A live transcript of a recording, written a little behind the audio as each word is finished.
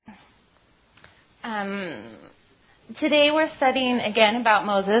Today we're studying again about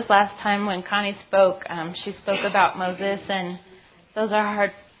Moses. Last time when Connie spoke, she spoke about Moses, and those are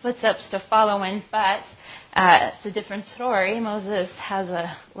hard footsteps to follow in, but it's a different story. Moses has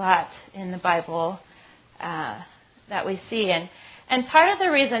a lot in the Bible that we see. And part of the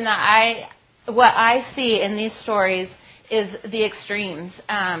reason that what I see in these stories is the extremes.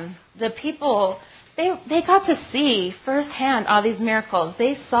 The people, they got to see firsthand all these miracles.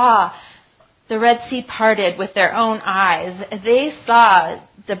 They saw the Red Sea parted with their own eyes. They saw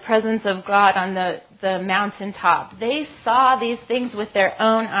the presence of God on the mountaintop. They saw these things with their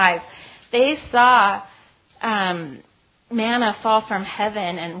own eyes. They saw manna fall from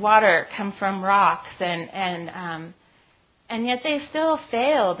heaven and water come from rocks, and yet they still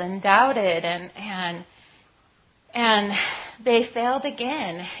failed and doubted, and they failed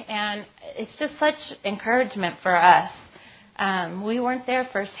again. And it's just such encouragement for us. We weren't there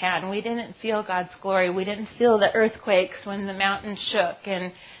firsthand. We didn't feel God's glory. We didn't feel the earthquakes when the mountain shook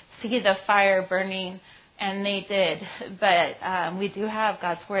and see the fire burning, and they did. But we do have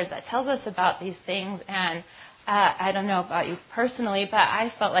God's word that tells us about these things, and I don't know about you personally, but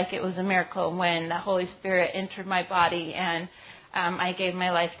I felt like it was a miracle when the Holy Spirit entered my body and I gave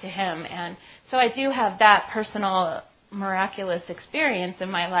my life to Him. And so I do have that personal miraculous experience in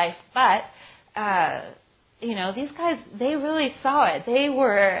my life, but these guys, they really saw it. They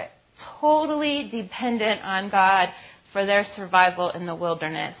were totally dependent on God for their survival in the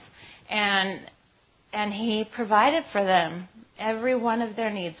wilderness. And He provided for them. Every one of their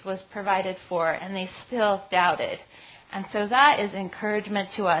needs was provided for, and they still doubted. And so that is encouragement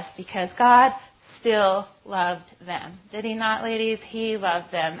to us, because God still loved them. Did He not, ladies? He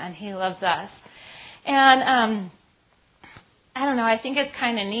loved them, and He loves us. And I don't know, I think it's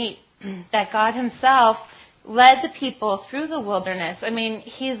kind of neat that God Himself led the people through the wilderness. I mean,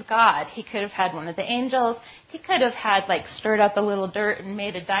 He's God. He could have had one of the angels. He could have had, stirred up a little dirt and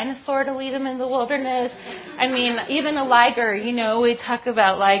made a dinosaur to lead them in the wilderness. I mean, even a liger, we talk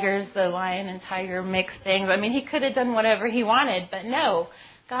about ligers, the lion and tiger mixed things. I mean, He could have done whatever He wanted, but no.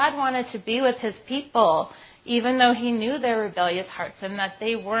 God wanted to be with His people, even though He knew their rebellious hearts and that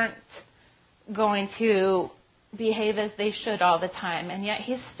they weren't going to behave as they should all the time, and yet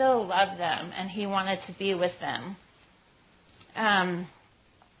He still loved them, and He wanted to be with them.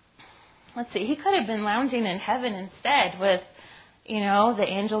 Let's see, He could have been lounging in heaven instead with, the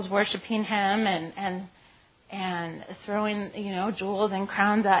angels worshiping Him and throwing, jewels and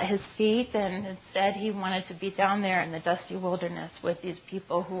crowns at His feet, and instead He wanted to be down there in the dusty wilderness with these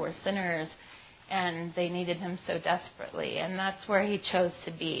people who were sinners, and they needed Him so desperately, and that's where He chose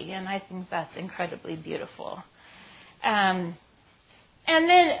to be, and I think that's incredibly beautiful. And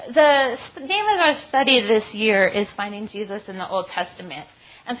then the name of our study this year is Finding Jesus in the Old Testament.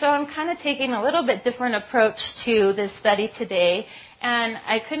 And so I'm kind of taking a little bit different approach to this study today. And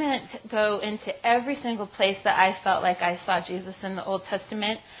I couldn't go into every single place that I felt like I saw Jesus in the Old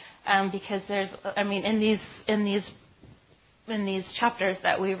Testament, because in these chapters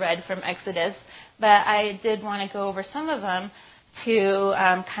that we read from Exodus. But I did want to go over some of them to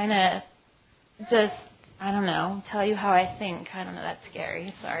kind of just, tell you how I think. I don't know, that's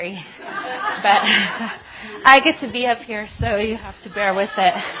scary, sorry. But I get to be up here, so you have to bear with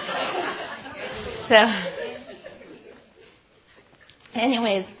it. So,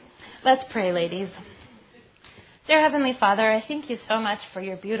 anyways, let's pray, ladies. Dear Heavenly Father, I thank You so much for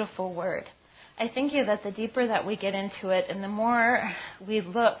Your beautiful word. I thank You that the deeper that we get into it and the more we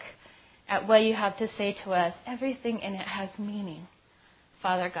look at what You have to say to us, everything in it has meaning,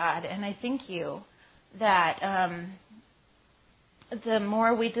 Father God. And I thank You that the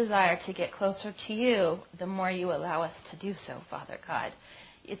more we desire to get closer to You, the more You allow us to do so, Father God.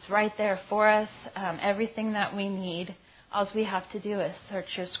 It's right there for us, everything that we need. All we have to do is search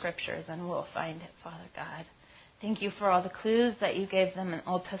Your scriptures and we'll find it, Father God. Thank You for all the clues that You gave them in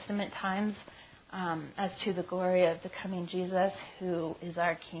Old Testament times as to the glory of the coming Jesus, who is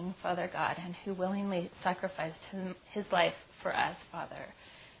our King, Father God, and who willingly sacrificed His life for us, Father.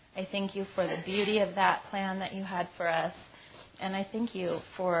 I thank You for the beauty of that plan that You had for us. And I thank You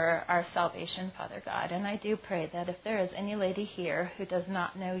for our salvation, Father God. And I do pray that if there is any lady here who does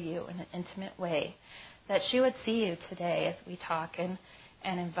not know You in an intimate way, that she would see You today as we talk and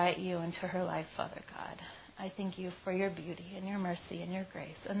invite You into her life, Father God. I thank You for Your beauty and Your mercy and Your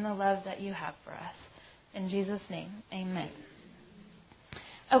grace and the love that You have for us. In Jesus' name, amen.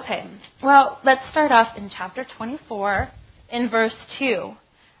 Okay, well, let's start off in chapter 24 in verse 2.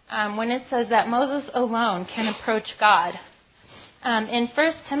 When it says that Moses alone can approach God. In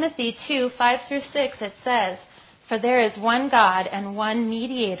 1 Timothy 2, 5 through 6, it says, For there is one God and one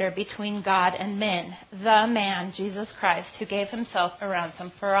mediator between God and men, the man, Jesus Christ, who gave himself a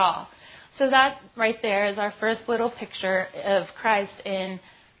ransom for all. So that right there is our first little picture of Christ in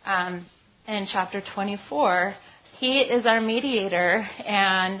chapter 24. He is our mediator,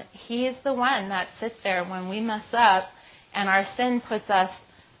 and he is the one that sits there when we mess up and our sin puts us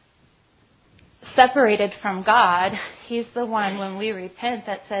separated from God. He's the one when we repent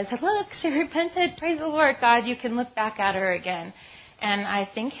that says, look, she repented. Praise the Lord, God. You can look back at her again. And I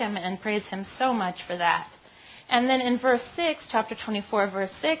thank him and praise him so much for that. And then in verse 6, chapter 24,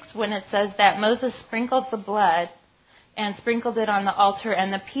 verse 6, when it says that Moses sprinkled the blood and sprinkled it on the altar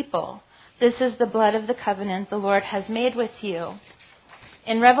and the people. This is the blood of the covenant the Lord has made with you.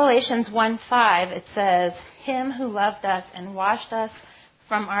 In Revelations 1:5, it says, him who loved us and washed us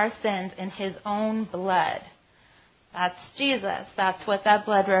from our sins in his own blood. That's Jesus. That's what that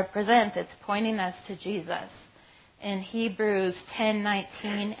blood represents. It's pointing us to Jesus. In Hebrews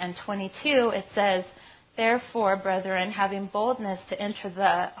 10:19 and 22, it says, therefore, brethren, having boldness to enter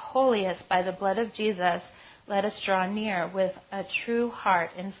the holiest by the blood of Jesus, let us draw near with a true heart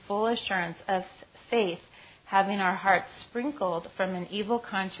in full assurance of faith, having our hearts sprinkled from an evil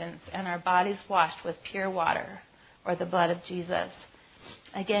conscience and our bodies washed with pure water, or the blood of Jesus.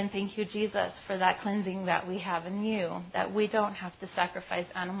 Again, thank you, Jesus, for that cleansing that we have in you, that we don't have to sacrifice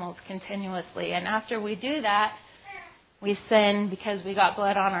animals continuously. And after we do that, we sin because we got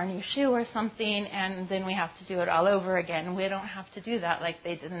blood on our new shoe or something, and then we have to do it all over again. We don't have to do that like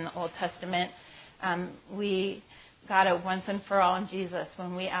they did in the Old Testament. We got it once and for all in Jesus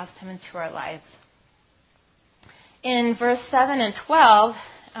when we asked him into our lives. In verse 7 and 12,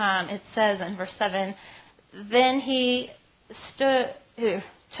 it says in verse 7, then he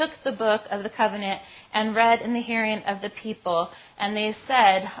took the book of the covenant and read in the hearing of the people, and they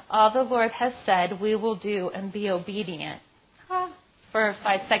said, all the Lord has said we will do and be obedient. For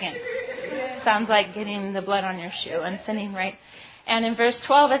 5 seconds. Sounds like getting the blood on your shoe and sinning, right? And in verse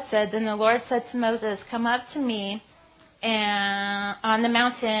 12 it said, then the Lord said to Moses, come up to me and on the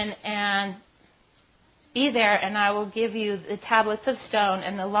mountain and be there, and I will give you the tablets of stone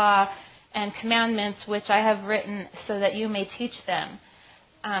and the law and commandments which I have written so that you may teach them.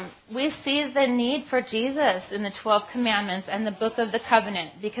 We see the need for Jesus in the 12 commandments and the book of the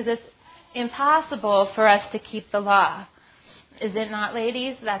covenant because it's impossible for us to keep the law. Is it not,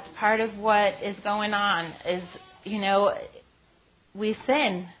 ladies? That's part of what is going on is, we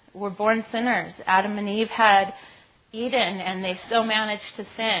sin. We're born sinners. Adam and Eve had Eden and they still managed to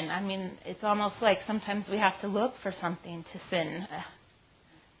sin. I mean, it's almost like sometimes we have to look for something to sin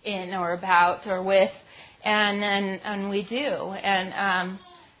in or about or with, and we do. And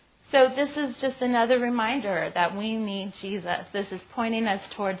so this is just another reminder that we need Jesus. This is pointing us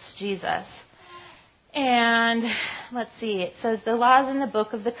towards Jesus. And let's see, it says the laws in the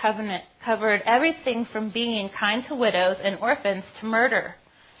book of the covenant covered everything from being kind to widows and orphans to murder.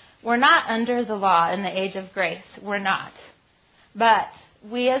 We're not under the law in the age of grace. We're not. But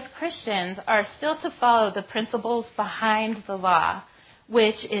we as Christians are still to follow the principles behind the law,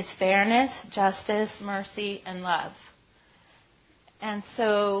 which is fairness, justice, mercy, and love. And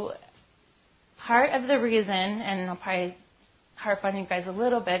so part of the reason, and I'll probably harp on you guys a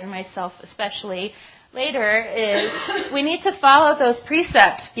little bit, and myself especially, later, is we need to follow those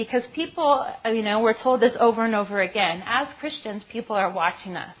precepts because people, we're told this over and over again. As Christians, people are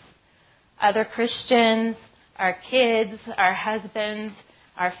watching us. Other Christians, our kids, our husbands,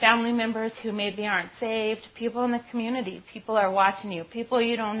 our family members who maybe aren't saved, people in the community, people are watching you, people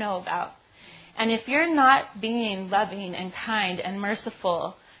you don't know about. And if you're not being loving and kind and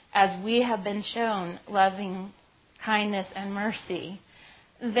merciful, as we have been shown loving kindness and mercy,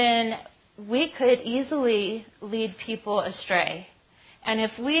 then we could easily lead people astray. And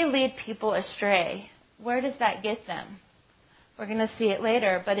if we lead people astray, where does that get them? We're going to see it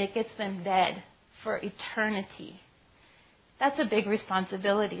later, but it gets them dead for eternity. That's a big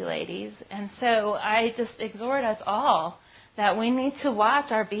responsibility, ladies. And so I just exhort us all that we need to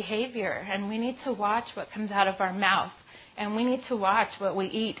watch our behavior and we need to watch what comes out of our mouth. And we need to watch what we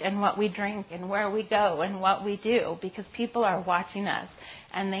eat and what we drink and where we go and what we do because people are watching us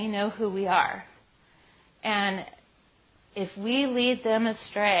and they know who we are. And if we lead them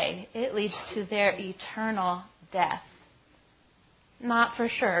astray, it leads to their eternal death. Not for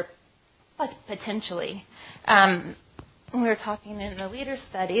sure, but potentially. We were talking in the leader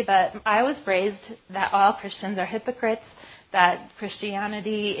study, but I was raised that all Christians are hypocrites, that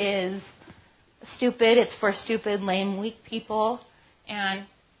Christianity is stupid, it's for stupid, lame, weak people, and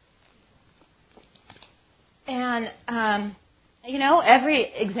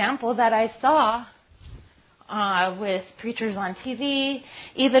every example that I saw with preachers on TV.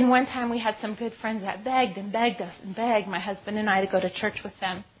 Even one time we had some good friends that begged and begged us and begged my husband and I to go to church with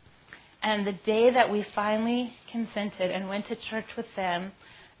them. And the day that we finally consented and went to church with them,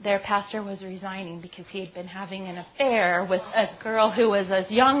 their pastor was resigning because he had been having an affair with a girl who was as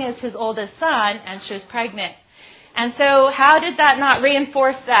young as his oldest son, and she was pregnant. And so how did that not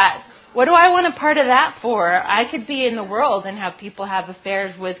reinforce that? What do I want a part of that for? I could be in the world and have people have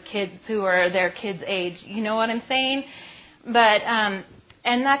affairs with kids who are their kids' age. You know what I'm saying? But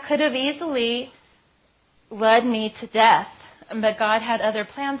and that could have easily led me to death. But God had other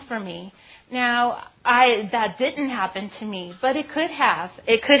plans for me. Now, that didn't happen to me, but it could have.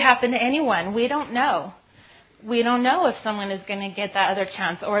 It could happen to anyone. We don't know. We don't know if someone is going to get that other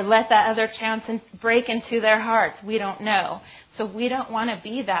chance or let that other chance break into their hearts. We don't know. So we don't want to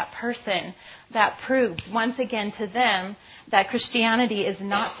be that person that proves once again to them that Christianity is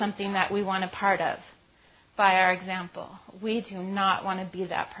not something that we want a part of by our example. We do not want to be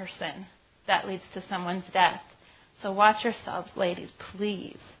that person that leads to someone's death. So watch yourselves, ladies,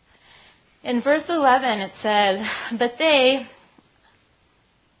 please. In verse 11 it says, but they,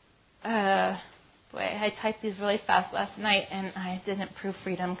 I typed these really fast last night and I didn't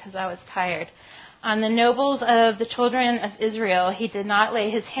proofread them because I was tired. On the nobles of the children of Israel, he did not lay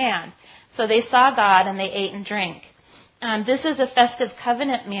his hand. So they saw God and they ate and drank. This is a festive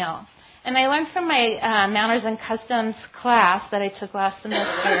covenant meal. And I learned from my Manners and Customs class that I took last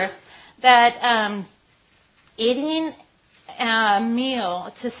semester that eating a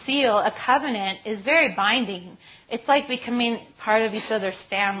meal to seal a covenant is very binding. It's like becoming part of each other's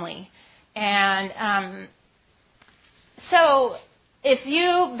family. And so if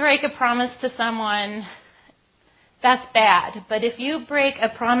you break a promise to someone, that's bad. But if you break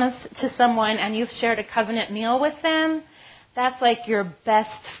a promise to someone and you've shared a covenant meal with them, that's like your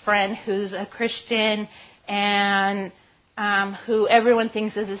best friend who's a Christian and who everyone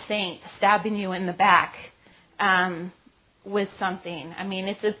thinks is a saint, stabbing you in the back with something. I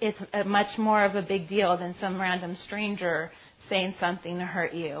mean, it's a much more of a big deal than some random stranger saying something to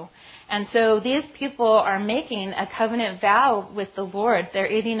hurt you. And so these people are making a covenant vow with the Lord.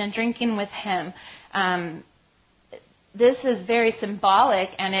 They're eating and drinking with Him. This is very symbolic,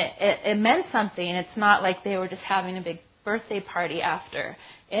 and it meant something. It's not like they were just having a big birthday party after.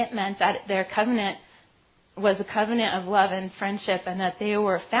 It meant that their covenant was a covenant of love and friendship, and that they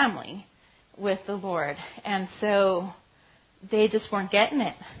were family with the Lord. And so they just weren't getting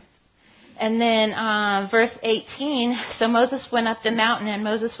it. And then verse 18, so Moses went up the mountain, and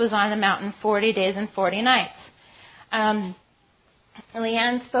Moses was on the mountain 40 days and 40 nights.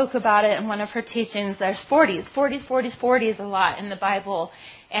 Leanne spoke about it in one of her teachings. There's 40s a lot in the Bible.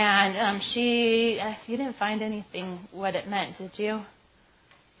 And you didn't find anything what it meant, did you? It was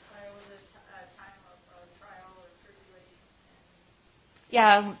a time of trial or tribulation.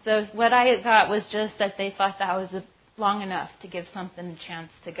 Yeah, what I got was just that they thought that was long enough to give something a chance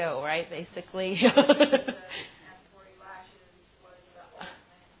to go, right, basically. And 40 lashes was the ultimate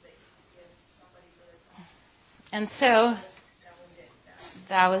that you could give somebody for their crime. And so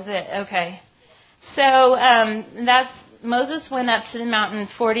that was it. Okay. So Moses went up to the mountain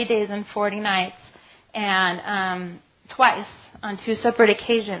 40 days and 40 nights, and twice on two separate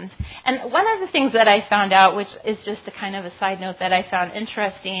occasions. And one of the things that I found out, which is just a kind of a side note that I found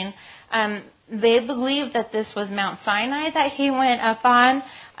interesting, they believe that this was Mount Sinai that he went up on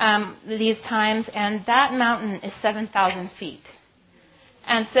these times, and that mountain is 7,000 feet.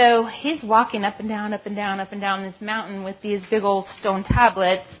 And so he's walking up and down, up and down, up and down this mountain with these big old stone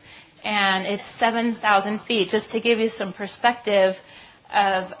tablets, and it's 7,000 feet, just to give you some perspective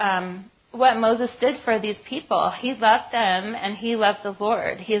of what Moses did for these people. He loved them, and he loved the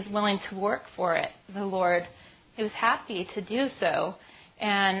Lord. He is willing to work for it, the Lord. He was happy to do so.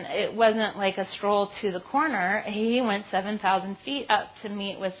 And it wasn't like a stroll to the corner. He went 7,000 feet up to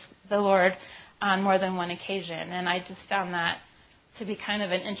meet with the Lord on more than one occasion. And I just found that to be kind of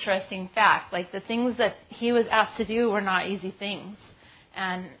an interesting fact. Like, the things that he was asked to do were not easy things.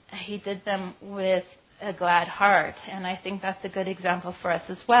 And he did them with a glad heart. And I think that's a good example for us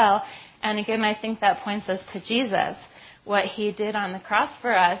as well. And again, I think that points us to Jesus. What he did on the cross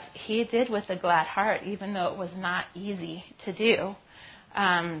for us, he did with a glad heart, even though it was not easy to do.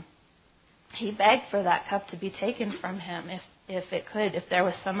 He begged for that cup to be taken from him if it could, if there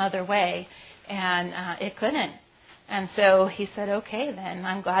was some other way. And it couldn't. And so he said, okay, then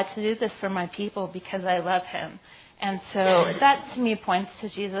I'm glad to do this for my people because I love him. And so that to me points to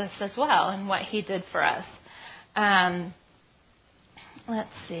Jesus as well and what he did for us. Let's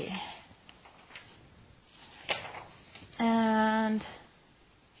see. And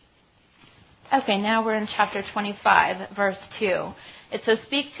Okay, now we're in chapter 25, verse 2. It says,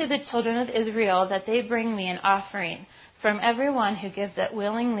 "Speak to the children of Israel that they bring me an offering. From everyone who gives it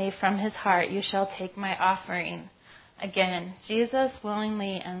willingly from his heart, you shall take my offering." Again, Jesus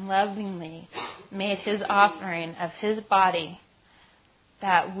willingly and lovingly made his offering of his body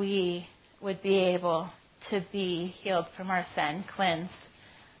that we would be able to be healed from our sin, cleansed,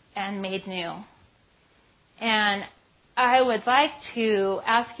 and made new. And I would like to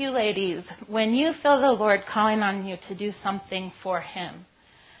ask you ladies, when you feel the Lord calling on you to do something for him,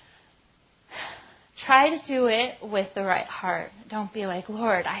 try to do it with the right heart. Don't be like,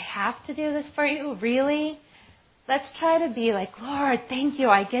 "Lord, I have to do this for you? Really?" Let's try to be like, "Lord, thank you,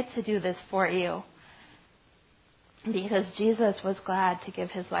 I get to do this for you." Because Jesus was glad to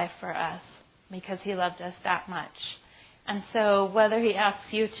give his life for us, because he loved us that much. And so whether he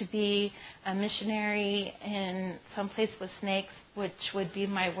asks you to be a missionary in some place with snakes, which would be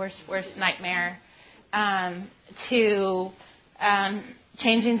my worst nightmare, to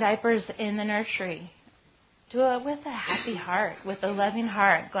changing diapers in the nursery, do it with a happy heart, with a loving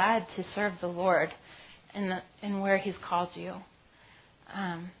heart, glad to serve the Lord in where he's called you.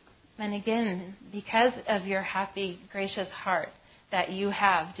 And again, because of your happy, gracious heart that you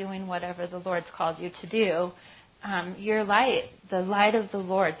have doing whatever the Lord's called you to do, your light, the light of the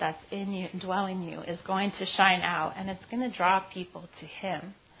Lord that's in you, dwelling you, is going to shine out, and it's going to draw people to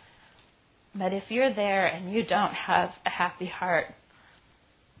him. But if you're there and you don't have a happy heart,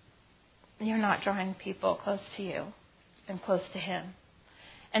 you're not drawing people close to you and close to him.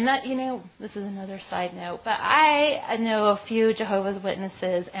 And that, this is another side note, but I know a few Jehovah's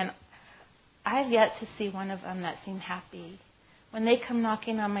Witnesses, and I've yet to see one of them that seem happy. When they come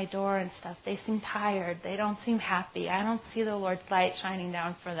knocking on my door and stuff, they seem tired. They don't seem happy. I don't see the Lord's light shining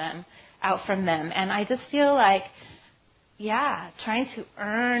down for them, out from them. And I just feel like, trying to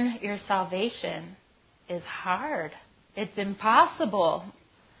earn your salvation is hard. It's impossible.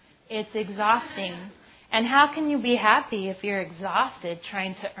 It's exhausting. And how can you be happy if you're exhausted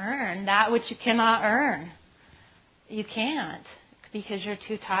trying to earn that which you cannot earn? You can't, because you're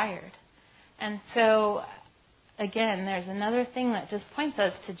too tired. And so, again, there's another thing that just points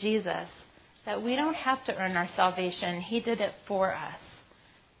us to Jesus, that we don't have to earn our salvation. He did it for us.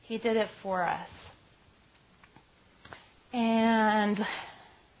 He did it for us. And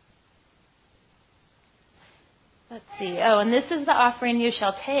let's see. And this is the offering you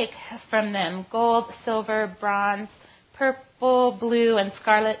shall take from them: gold, silver, bronze, purple, blue, and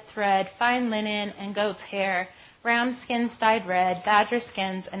scarlet thread, fine linen, and goat's hair, ram skins dyed red, badger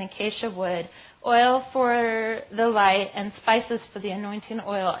skins, and acacia wood, oil for the light, and spices for the anointing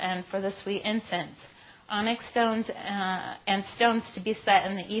oil and for the sweet incense, onyx stones and stones to be set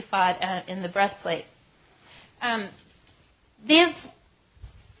in the ephod and in the breastplate. These,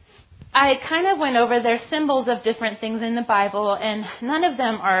 I kind of went over, they're symbols of different things in the Bible, and none of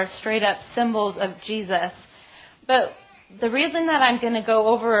them are straight up symbols of Jesus. But the reason that I'm going to go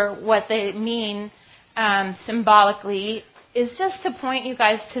over what they mean symbolically is just to point you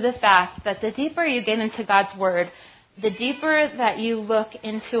guys to the fact that the deeper you get into God's Word, the deeper that you look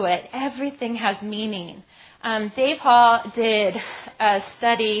into it, everything has meaning. Dave Hall did a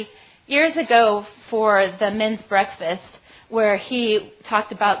study years ago for the men's breakfast where he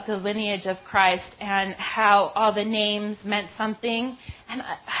talked about the lineage of Christ and how all the names meant something. And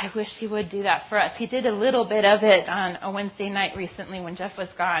I wish he would do that for us. He did a little bit of it on a Wednesday night recently when Jeff was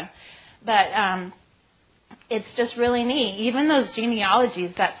gone. But it's just really neat. Even those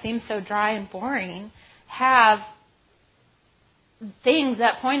genealogies that seem so dry and boring have things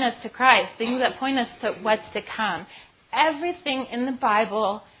that point us to Christ, things that point us to what's to come. Everything in the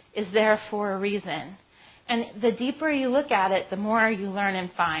Bible is there for a reason. And the deeper you look at it, the more you learn and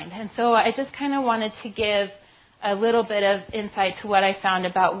find. And so I just kind of wanted to give a little bit of insight to what I found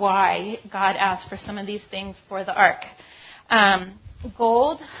about why God asked for some of these things for the ark.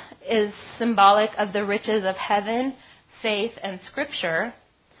 Gold is symbolic of the riches of heaven, faith, and Scripture.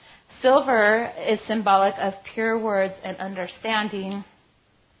 Silver is symbolic of pure words and understanding.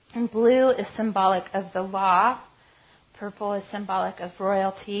 And blue is symbolic of the law. Purple is symbolic of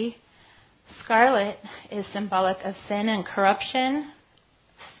royalty. Scarlet is symbolic of sin and corruption.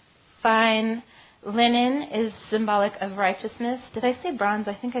 Fine linen is symbolic of righteousness. Did I say bronze?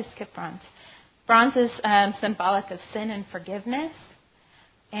 I think I skipped bronze. Bronze is symbolic of sin and forgiveness.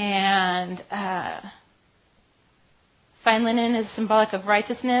 And fine linen is symbolic of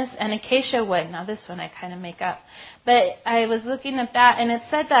righteousness. And acacia wood, now this one I kind of make up. But I was looking at that, and it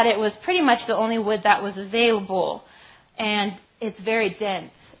said that it was pretty much the only wood that was available. And it's very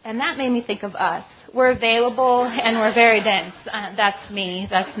dense. And that made me think of us. we're available and we're very dense. That's me.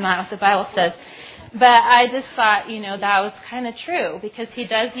 That's not what the Bible says. But I just thought, that was kind of true because he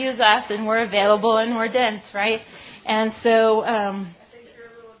does use us and we're available and we're dense, right? And so... I think you're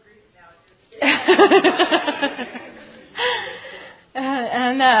a little Greek now.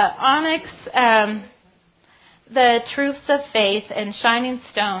 and onyx, the truths of faith and shining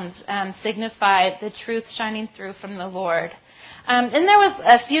stones signify the truth shining through from the Lord. And there was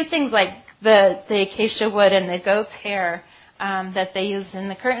a few things like the acacia wood and the goat's hair that they used in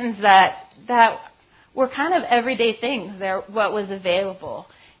the curtains that were kind of everyday things. They're what was available.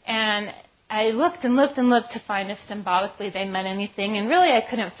 And I looked and looked and looked to find if symbolically they meant anything. And really I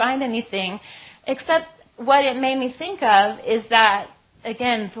couldn't find anything except what it made me think of is that,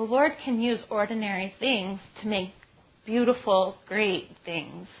 again, the Lord can use ordinary things to make beautiful, great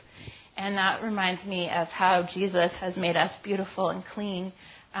things. And that reminds me of how Jesus has made us beautiful and clean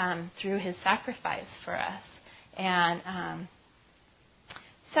through his sacrifice for us. And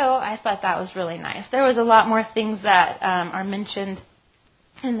so I thought that was really nice. There was a lot more things that are mentioned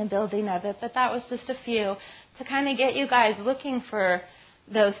in the building of it, but that was just a few to kind of get you guys looking for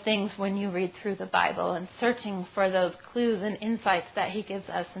those things when you read through the Bible and searching for those clues and insights that he gives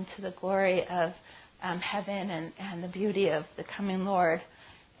us into the glory of heaven and the beauty of the coming Lord.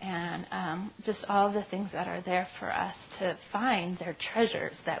 And just all of the things that are there for us to find. They're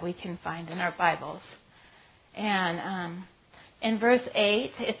treasures that we can find in our Bibles. And in verse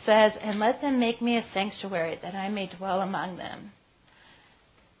 8, it says, "And let them make me a sanctuary, that I may dwell among them."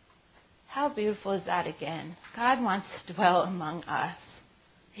 How beautiful is that again? God wants to dwell among us.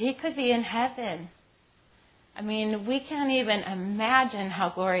 He could be in heaven. I mean, we can't even imagine how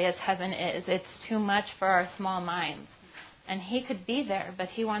glorious heaven is. It's too much for our small minds. And he could be there, but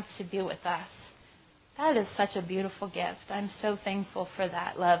he wants to be with us. That is such a beautiful gift. I'm so thankful for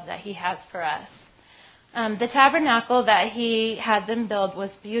that love that he has for us. The tabernacle that he had them build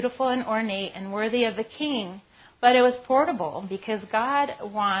was beautiful and ornate and worthy of a king, but it was portable because God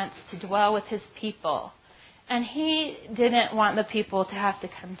wants to dwell with his people. And he didn't want the people to have to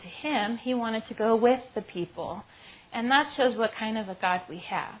come to him. He wanted to go with the people. And that shows what kind of a God we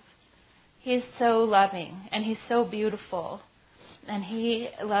have. He's so loving, and he's so beautiful, and he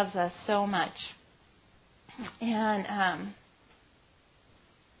loves us so much. And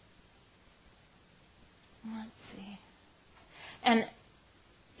let's see. And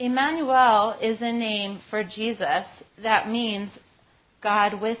Emmanuel is a name for Jesus that means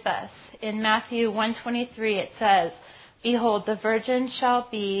God with us. In Matthew 1:23 it says, "Behold, the virgin shall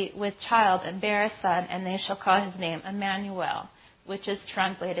be with child and bear a son, and they shall call his name Emmanuel," which is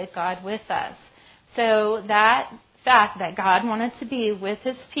translated God with us. So that fact that God wanted to be with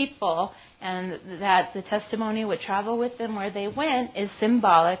his people and that the testimony would travel with them where they went is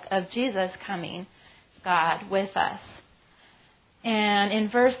symbolic of Jesus coming, God with us. And in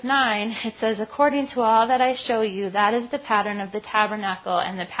verse 9, it says, "According to all that I show you, that is the pattern of the tabernacle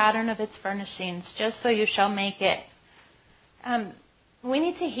and the pattern of its furnishings, just so you shall make it." We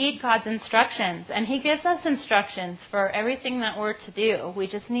need to heed God's instructions, and he gives us instructions for everything that we're to do. We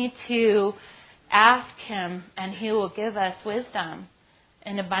just need to ask him, and he will give us wisdom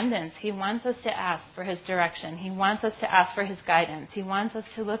in abundance. He wants us to ask for his direction. He wants us to ask for his guidance. He wants us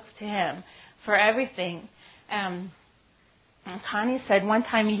to look to him for everything. Connie said one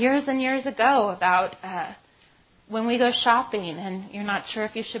time years and years ago about when we go shopping and you're not sure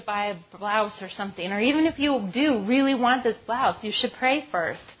if you should buy a blouse or something, or even if you do really want this blouse, you should pray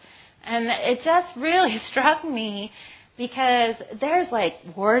first. And it just really struck me because there's like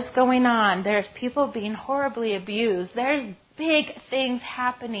wars going on. There's people being horribly abused. There's big things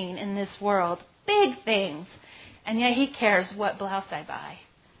happening in this world. Big things. And yet he cares what blouse I buy.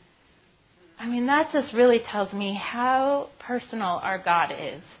 I mean, that just really tells me how personal our God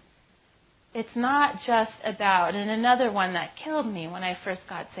is. It's not just about, and another one that killed me when I first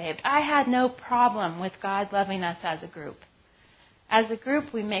got saved, I had no problem with God loving us as a group. As a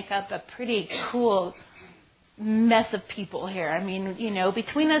group, we make up a pretty cool mess of people here. I mean,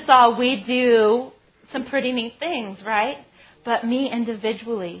 between us all, we do some pretty neat things, right? But me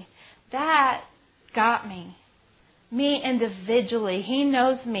individually, that got me. Me individually. He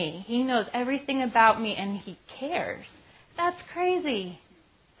knows me. He knows everything about me, and he cares. That's crazy.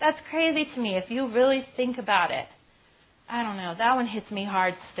 That's crazy to me if you really think about it. I don't know. That one hits me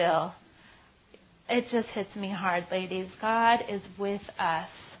hard still. It just hits me hard, ladies. God is with us,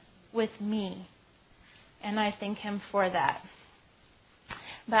 with me. And I thank him for that.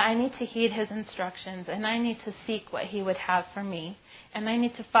 But I need to heed his instructions, and I need to seek what he would have for me. And I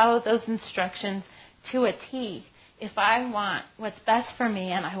need to follow those instructions to a T. If I want what's best for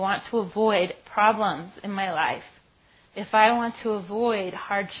me and I want to avoid problems in my life, if I want to avoid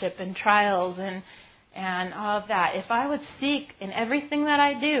hardship and trials and all of that, if I would seek in everything that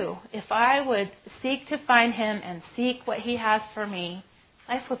I do, if I would seek to find Him and seek what He has for me,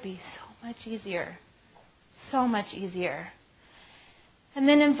 life would be so much easier. So much easier. And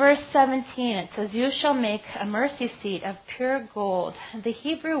then in verse 17 it says, "You shall make a mercy seat of pure gold." The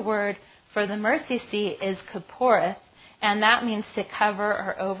Hebrew word for the mercy seat is kaporeth, and that means to cover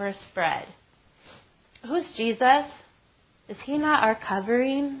or overspread. Who's Jesus? Is He not our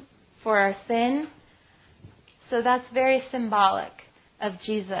covering for our sin? So that's very symbolic of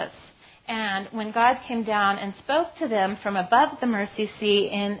Jesus. And when God came down and spoke to them from above the mercy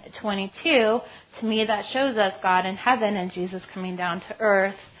seat in 22, to me that shows us God in heaven and Jesus coming down to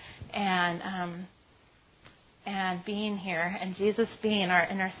earth and being here, and Jesus being our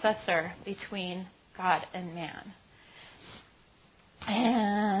intercessor between God and man.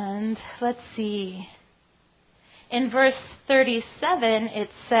 And let's see. In verse 37, it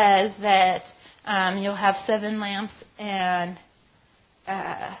says that you'll have 7 lamps and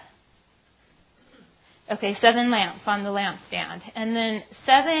 7 lamps on the lampstand. And then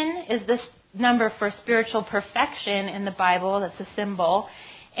 7 is this number for spiritual perfection in the Bible. That's a symbol.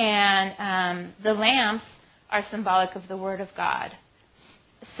 And the lamps are symbolic of the Word of God.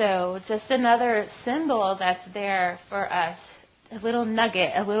 So just another symbol that's there for us. A little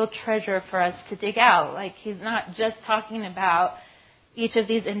nugget, a little treasure for us to dig out. Like He's not just talking about each of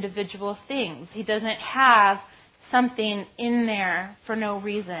these individual things. He doesn't have something in there for no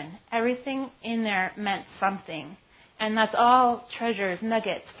reason. Everything in there meant something. And that's all treasures,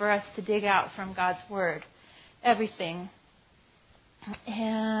 nuggets for us to dig out from God's Word. Everything.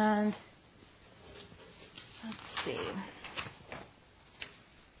 And let's see.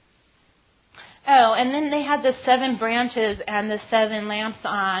 Oh, and then they had the 7 branches and the 7 lamps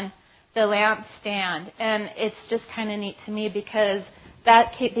on the lampstand. And it's just kind of neat to me because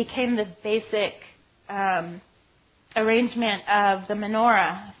that became the basic arrangement of the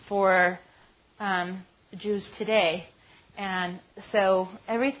menorah for Jews today. And so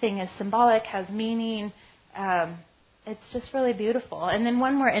everything is symbolic, has meaning. It's just really beautiful. And then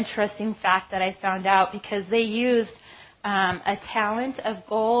one more interesting fact that I found out, because they used a talent of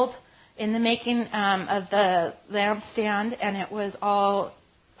gold in the making of the lampstand, and it was all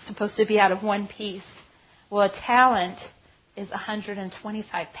supposed to be out of one piece. Well, a talent is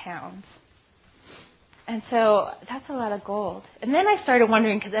 125 pounds. And so that's a lot of gold. And then I started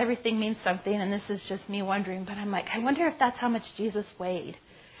wondering, because everything means something, and this is just me wondering, but I'm like, I wonder if that's how much Jesus weighed.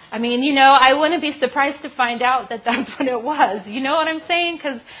 I mean, I wouldn't be surprised to find out that that's what it was. You know what I'm saying?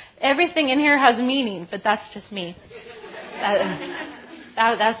 Because everything in here has meaning, but that's just me.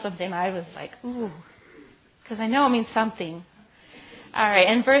 That's something I was like, ooh, because I know it means something. All right,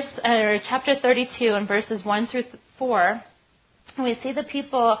 in chapter 32, in verses 1 through 4, we see the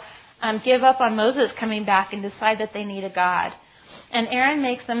people give up on Moses coming back and decide that they need a God. And Aaron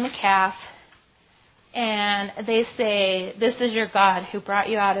makes them a calf, and they say, "This is your God who brought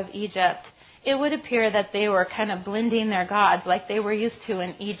you out of Egypt." It would appear that they were kind of blending their gods like they were used to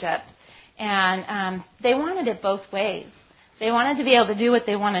in Egypt. And they wanted it both ways. They wanted to be able to do what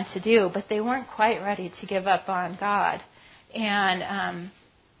they wanted to do, but they weren't quite ready to give up on God. And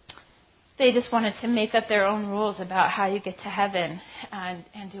they just wanted to make up their own rules about how you get to heaven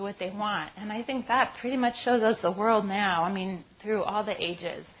and do what they want. And I think that pretty much shows us the world now. I mean, through all the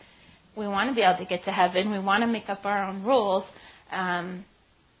ages. We want to be able to get to heaven. We want to make up our own rules. And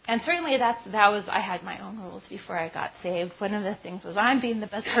certainly I had my own rules before I got saved. One of the things was I'm being the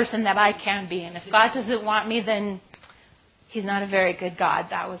best person that I can be. And if God doesn't want me, then He's not a very good God.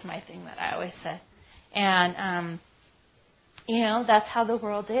 That was my thing that I always said. And, that's how the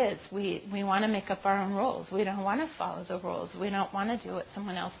world is. We want to make up our own rules. We don't want to follow the rules. We don't want to do what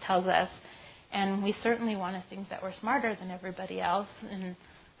someone else tells us. And we certainly want to think that we're smarter than everybody else in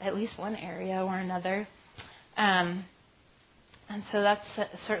at least one area or another. And so that's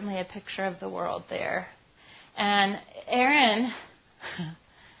certainly a picture of the world there. And Aaron,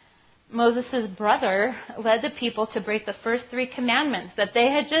 Moses' brother, led the people to break the first 3 commandments that they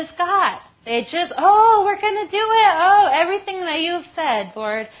had just got. They just, we're going to do it. Everything that you've said,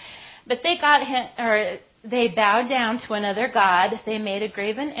 Lord. But they they bowed down to another god. They made a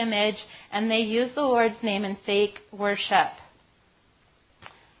graven image, and they used the Lord's name in fake worship.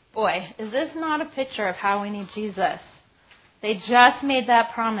 Boy, is this not a picture of how we need Jesus? They just made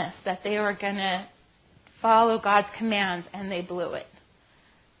that promise that they were going to follow God's commands, and they blew it.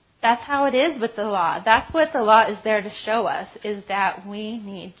 That's how it is with the law. That's what the law is there to show us, is that we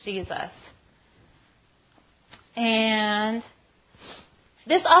need Jesus. And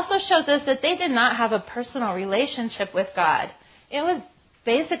This also shows us that they did not have a personal relationship with God. It was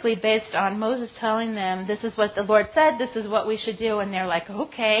basically based on Moses telling them, this is what the Lord said, this is what we should do. And they're like,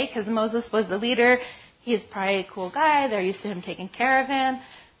 okay, because Moses was the leader. He's probably a cool guy. They're used to him taking care of them.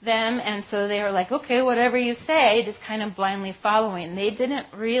 And so they were like, okay, whatever you say, just kind of blindly following. They didn't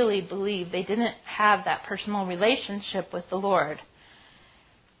really believe. They didn't have that personal relationship with the Lord.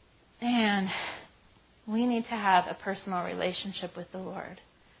 And we need to have a personal relationship with the Lord.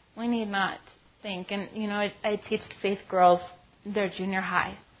 We need not think. And, I teach faith girls their junior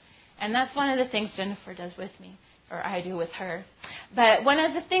high. And that's one of the things Jennifer does with me, or I do with her. But one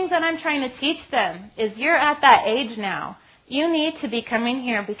of the things that I'm trying to teach them is you're at that age now. You need to be coming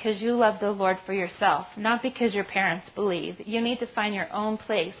here because you love the Lord for yourself, not because your parents believe. You need to find your own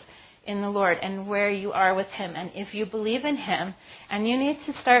place in the Lord and where you are with Him. And if you believe in Him, and you need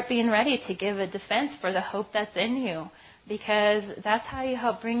to start being ready to give a defense for the hope that's in you, because that's how you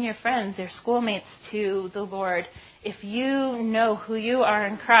help bring your friends, your schoolmates to the Lord. If you know who you are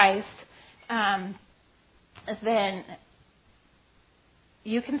in Christ, then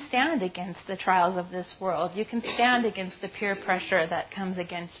you can stand against the trials of this world. You can stand against the peer pressure that comes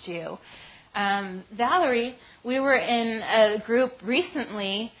against you. Valerie, we were in a group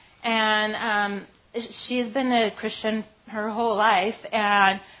recently, and she's been a Christian her whole life,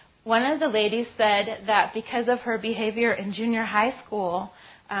 and one of the ladies said that because of her behavior in junior high school,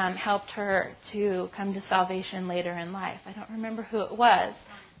 helped her to come to salvation later in life. I don't remember who it was.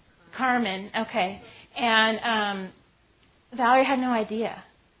 Carmen, okay. And Valerie had no idea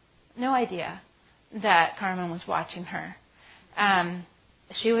that Carmen was watching her.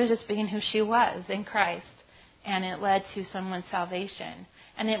 She was just being who she was in Christ, and it led to someone's salvation.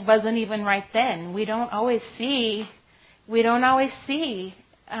 And it wasn't even right then. We don't always see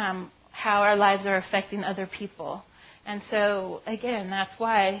how our lives are affecting other people. And so, again, that's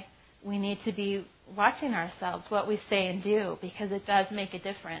why we need to be watching ourselves, what we say and do, because it does make a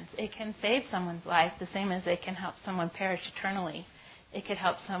difference. It can save someone's life the same as it can help someone perish eternally. It could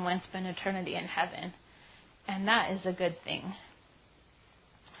help someone spend eternity in heaven. And that is a good thing.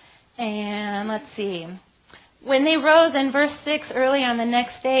 And let's see. When they rose in verse 6 early on the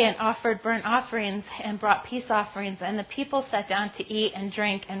next day and offered burnt offerings and brought peace offerings, and the people sat down to eat and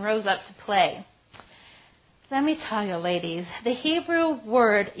drink and rose up to play. Let me tell you, ladies, the Hebrew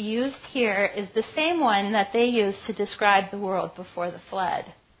word used here is the same one that they used to describe the world before the flood.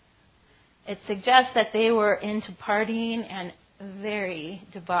 It suggests that they were into partying and very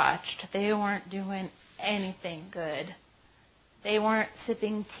debauched. They weren't doing anything good. They weren't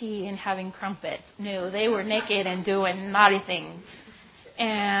sipping tea and having crumpets. No, they were naked and doing naughty things.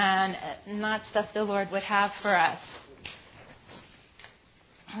 And not stuff the Lord would have for us.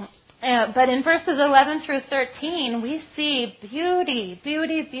 But in verses 11 through 13, we see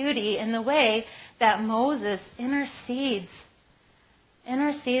beauty in the way that Moses intercedes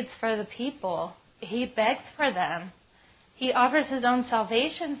for the people. He begs for them. He offers his own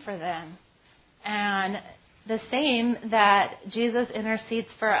salvation for them. And the same that Jesus intercedes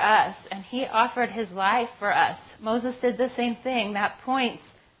for us, and he offered his life for us. Moses did the same thing. That points,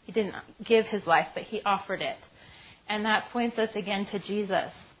 he didn't give his life, but he offered it. And that points us again to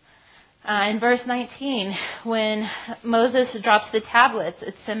Jesus. In verse 19, when Moses drops the tablets,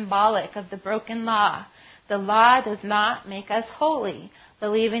 it's symbolic of the broken law. The law does not make us holy.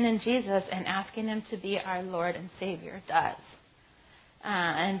 Believing in Jesus and asking him to be our Lord and Savior does.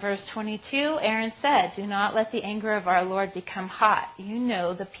 In verse 22, Aaron said, "Do not let the anger of our Lord become hot. You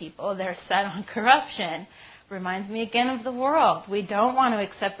know the people, they're set on corruption." Reminds me again of the world. We don't want to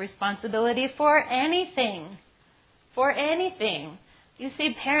accept responsibility for anything. For anything. You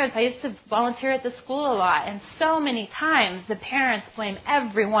see parents, I used to volunteer at the school a lot, and so many times the parents blame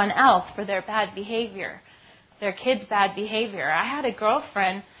everyone else for their bad behavior, their kids' bad behavior. I had a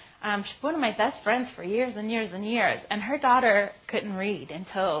girlfriend, she's one of my best friends for years and years and years, and her daughter couldn't read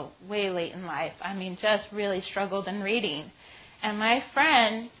until way late in life. I mean, just really struggled in reading. And my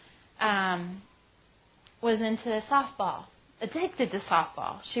friend was into softball, addicted to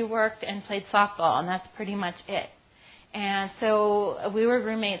softball. She worked and played softball, and that's pretty much it. And so we were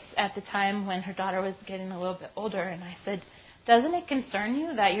roommates at the time when her daughter was getting a little bit older, and I said, "Doesn't it concern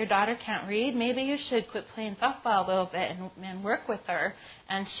you that your daughter can't read? Maybe you should quit playing softball a little bit and work with her."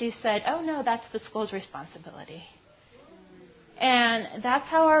 And she said, "Oh, no, that's the school's responsibility." And that's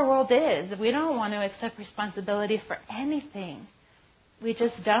how our world is. We don't want to accept responsibility for anything. We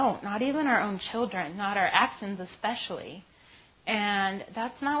just don't, not even our own children, not our actions especially. And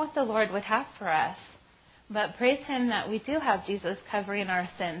that's not what the Lord would have for us. But praise Him that we do have Jesus covering our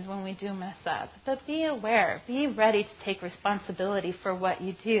sins when we do mess up. But be aware. Be ready to take responsibility for what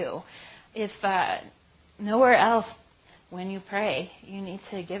you do. If nowhere else, when you pray, you need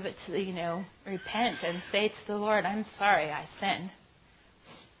to give it to, repent and say to the Lord, I'm sorry, I sinned.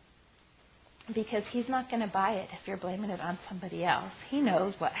 Because He's not going to buy it if you're blaming it on somebody else. He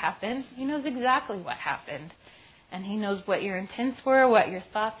knows what happened. He knows exactly what happened. And He knows what your intents were, what your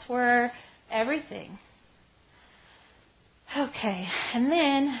thoughts were, everything. Okay, and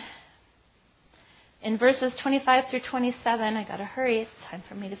then in verses 25 through 27, I got to hurry, it's time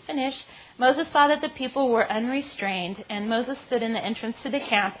for me to finish. Moses saw that the people were unrestrained, and Moses stood in the entrance to the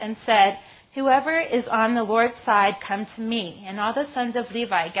camp and said, Whoever is on the Lord's side, come to me. And all the sons of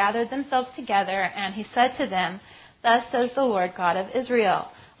Levi gathered themselves together, and he said to them, Thus says the Lord God of Israel,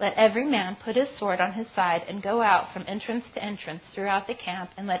 Let every man put his sword on his side and go out from entrance to entrance throughout the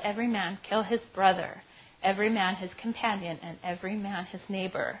camp, and let every man kill his brother, every man his companion, and every man his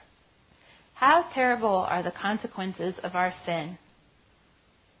neighbor. How terrible are the consequences of our sin?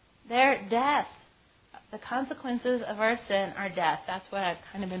 They're death. The consequences of our sin are death. That's what I've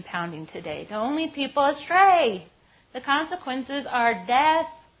kind of been pounding today. Don't lead people astray. The consequences are death.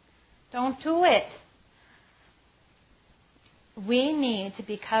 Don't do it. We need to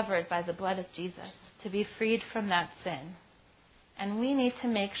be covered by the blood of Jesus to be freed from that sin. And we need to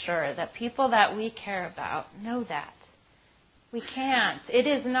make sure that people that we care about know that. We can't. It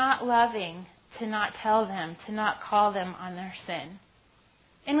is not loving to not tell them, to not call them on their sin.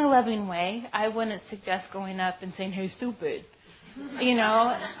 In a loving way, I wouldn't suggest going up and saying, hey, stupid.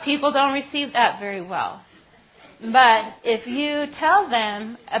 People don't receive that very well. But if you tell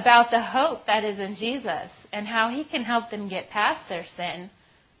them about the hope that is in Jesus and how He can help them get past their sin,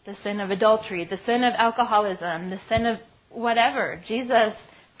 the sin of adultery, the sin of alcoholism, the sin of whatever, Jesus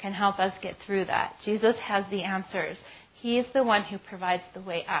can help us get through that. Jesus has the answers. He is the one who provides the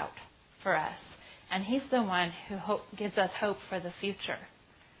way out for us. And He's the one who gives us hope for the future.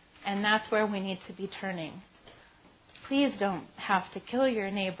 And that's where we need to be turning. Please don't have to kill your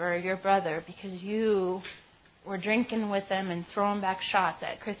neighbor or your brother because you were drinking with them and throwing back shots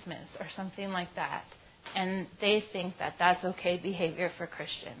at Christmas or something like that. And they think that that's okay behavior for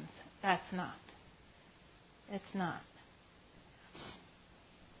Christians. That's not. It's not.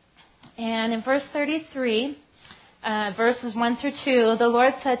 And in verse 33, verses 1 through 2, the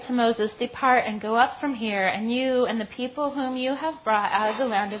Lord said to Moses, Depart and go up from here, and you and the people whom you have brought out of the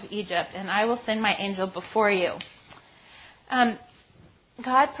land of Egypt, and I will send my angel before you.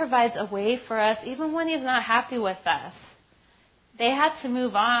 God provides a way for us even when He's not happy with us. They had to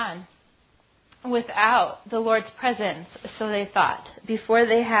move on without the Lord's presence, so they thought, before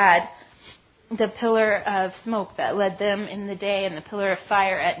they had the pillar of smoke that led them in the day and the pillar of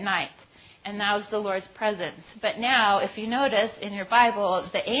fire at night. And that was the Lord's presence. But now, if you notice in your Bible,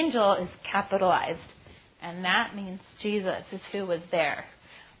 the angel is capitalized. And that means Jesus is who was there.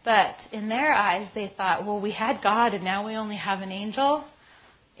 But in their eyes, they thought, well, we had God and now we only have an angel.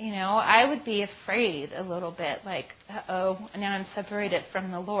 I would be afraid a little bit, like, uh-oh, now I'm separated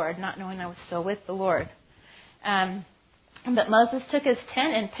from the Lord, not knowing I was still with the Lord. But Moses took his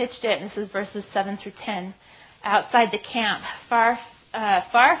tent and pitched it, and this is verses 7 through 10, outside the camp, far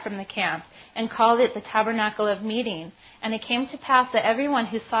from the camp, and called it the tabernacle of meeting. And it came to pass that everyone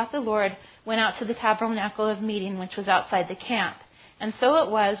who sought the Lord went out to the tabernacle of meeting, which was outside the camp. And so it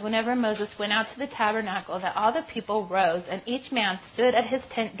was, whenever Moses went out to the tabernacle, that all the people rose, and each man stood at his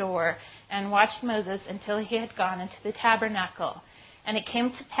tent door and watched Moses until he had gone into the tabernacle. And it came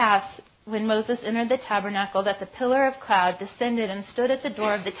to pass, when Moses entered the tabernacle, that the pillar of cloud descended and stood at the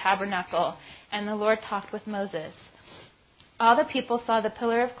door of the tabernacle, and the Lord talked with Moses. All the people saw the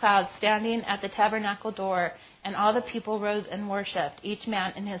pillar of cloud standing at the tabernacle door, and all the people rose and worshipped, each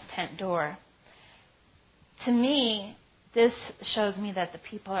man in his tent door. To me, this shows me that the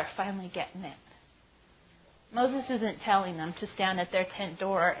people are finally getting it. Moses isn't telling them to stand at their tent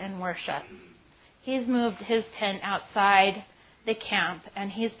door and worship. He's moved his tent outside the camp,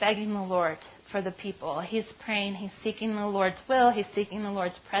 and he's begging the Lord for the people. He's praying, he's seeking the Lord's will, he's seeking the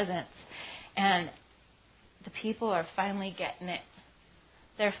Lord's presence. And the people are finally getting it.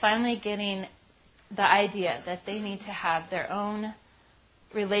 They're finally getting the idea that they need to have their own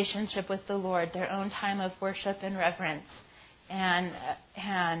relationship with the Lord, their own time of worship and reverence, and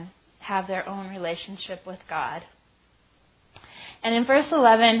have their own relationship with God. And in verse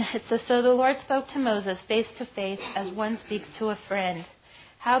 11, it says, So the Lord spoke to Moses face to face as one speaks to a friend.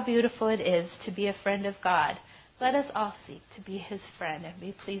 How beautiful it is to be a friend of God. Let us all seek to be His friend and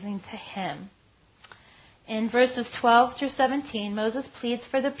be pleasing to Him. In verses 12 through 17, Moses pleads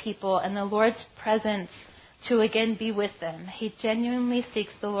for the people, and the Lord's presence to again be with them. He genuinely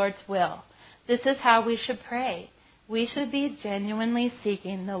seeks the Lord's will. This is how we should pray. We should be genuinely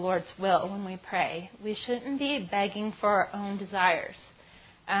seeking the Lord's will when we pray. We shouldn't be begging for our own desires.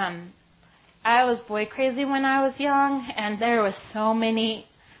 I was boy crazy when I was young, and there was so many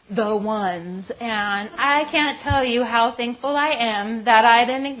the ones. And I can't tell you how thankful I am that I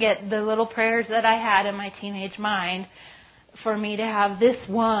didn't get the little prayers that I had in my teenage mind for me to have this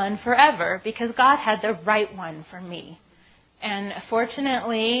one forever, because God had the right one for me. And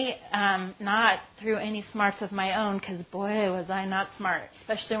fortunately, not through any smarts of my own, because boy, was I not smart,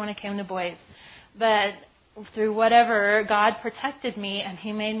 especially when it came to boys. But through whatever, God protected me, and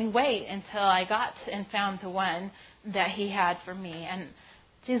He made me wait until I got and found the one that He had for me. And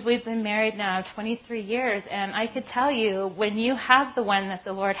geez, we've been married now 23 years, and I could tell you, when you have the one that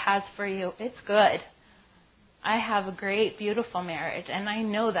the Lord has for you, it's good. I have a great, beautiful marriage, and I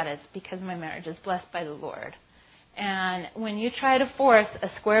know that it's because my marriage is blessed by the Lord. And when you try to force a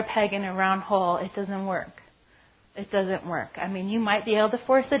square peg in a round hole, it doesn't work. It doesn't work. I mean, you might be able to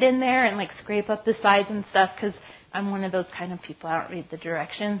force it in there and like scrape up the sides and stuff, because I'm one of those kind of people. I don't read the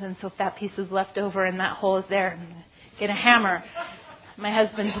directions, and so if that piece is left over and that hole is there, I'm going to get a hammer. My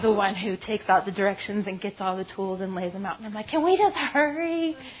husband's the one who takes out the directions and gets all the tools and lays them out. And I'm like, can we just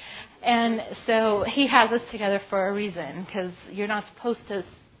hurry? And so he has us together for a reason, because you're not supposed to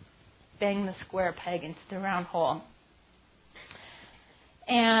bang the square peg into the round hole.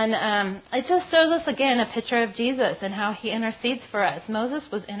 And it just shows us again a picture of Jesus and how He intercedes for us. Moses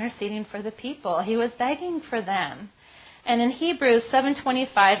was interceding for the people. He was begging for them. And in Hebrews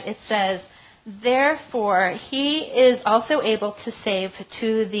 7:25 it says, therefore He is also able to save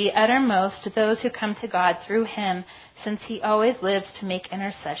to the uttermost those who come to God through Him, since He always lives to make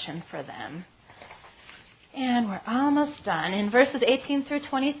intercession for them. And we're almost done. In verses 18 through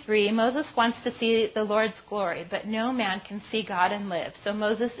 23, Moses wants to see the Lord's glory, but no man can see God and live. So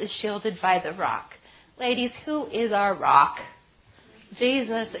Moses is shielded by the rock. Ladies, who is our rock?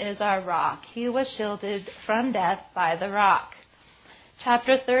 Jesus is our rock. He was shielded from death by the rock.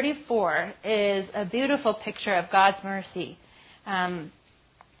 Chapter 34 is a beautiful picture of God's mercy.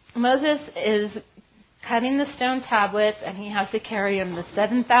 Moses is cutting the stone tablets, and he has to carry them the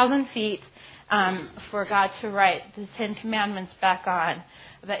 7,000 feet for God to write the 10 Commandments back on.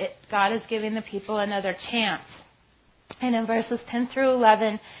 But God is giving the people another chance. And in verses 10 through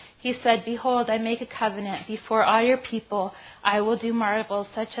 11, He said, behold, I make a covenant before all your people. I will do marvels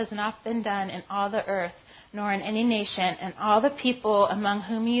such as not been done in all the earth, nor in any nation. And all the people among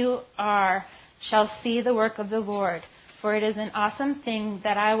whom you are shall see the work of the Lord. For it is an awesome thing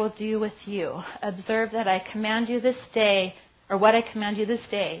that I will do with you. Observe that I command you this day, or what I command you this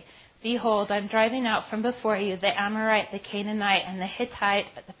day. Behold, I'm driving out from before you the Amorite, the Canaanite, and the Hittite,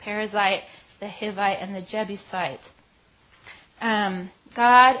 the Perizzite, the Hivite, and the Jebusite.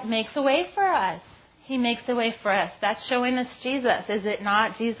 God makes a way for us. He makes a way for us. That's showing us Jesus, is it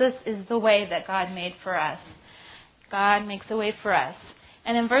not? Jesus is the way that God made for us. God makes a way for us.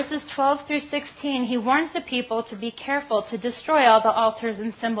 And in verses 12 through 16, He warns the people to be careful to destroy all the altars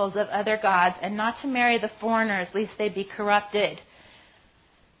and symbols of other gods, and not to marry the foreigners, lest they be corrupted.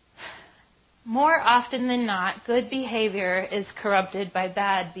 More often than not, good behavior is corrupted by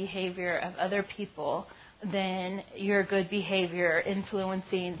bad behavior of other people than your good behavior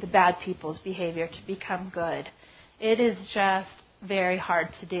influencing the bad people's behavior to become good. It is just very hard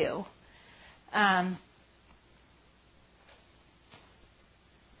to do.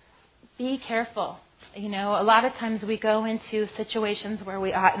 Be careful. You know, a lot of times we go into situations where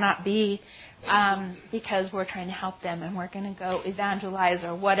we ought not be, because we're trying to help them, and we're going to go evangelize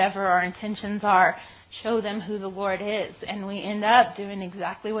or whatever our intentions are, show them who the Lord is, and we end up doing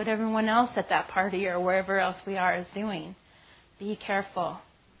exactly what everyone else at that party or wherever else we are is doing. Be careful.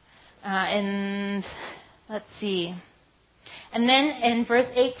 And let's see. And then in verse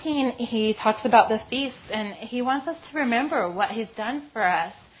 18, he talks about the feasts, and he wants us to remember what He's done for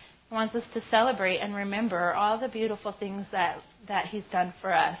us. He wants us to celebrate and remember all the beautiful things that He's done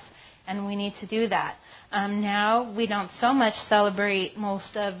for us. And we need to do that. Now, we don't so much celebrate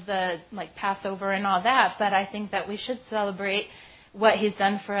most of the Passover and all that, but I think that we should celebrate what He's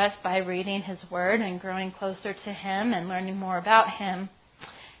done for us by reading His Word and growing closer to Him and learning more about Him.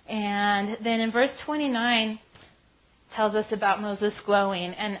 And then in verse 29, tells us about Moses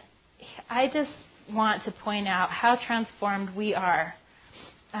glowing. And I just want to point out how transformed we are,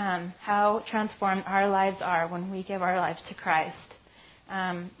 how transformed our lives are when we give our lives to Christ.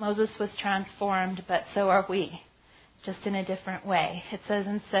 Moses was transformed, but so are we, just in a different way. It says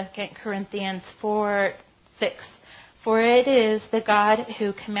in 2 Corinthians 4:6, for it is the God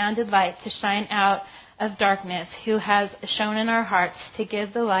who commanded light to shine out of darkness, who has shone in our hearts to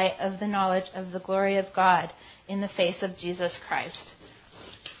give the light of the knowledge of the glory of God in the face of Jesus Christ.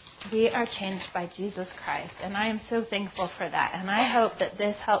 We are changed by Jesus Christ, and I am so thankful for that. And I hope that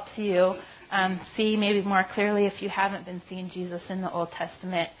this helps you see maybe more clearly, if you haven't been seeing Jesus in the Old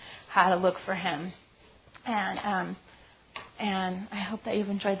Testament, how to look for him. And I hope that you've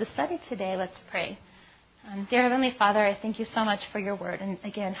enjoyed the study today. Let's pray. Dear Heavenly Father, I thank you so much for your word, and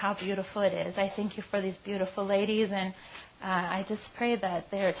again, how beautiful it is. I thank you for these beautiful ladies, and I just pray that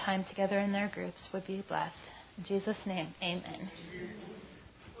their time together in their groups would be blessed. In Jesus' name, amen.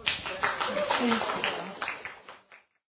 Thank you.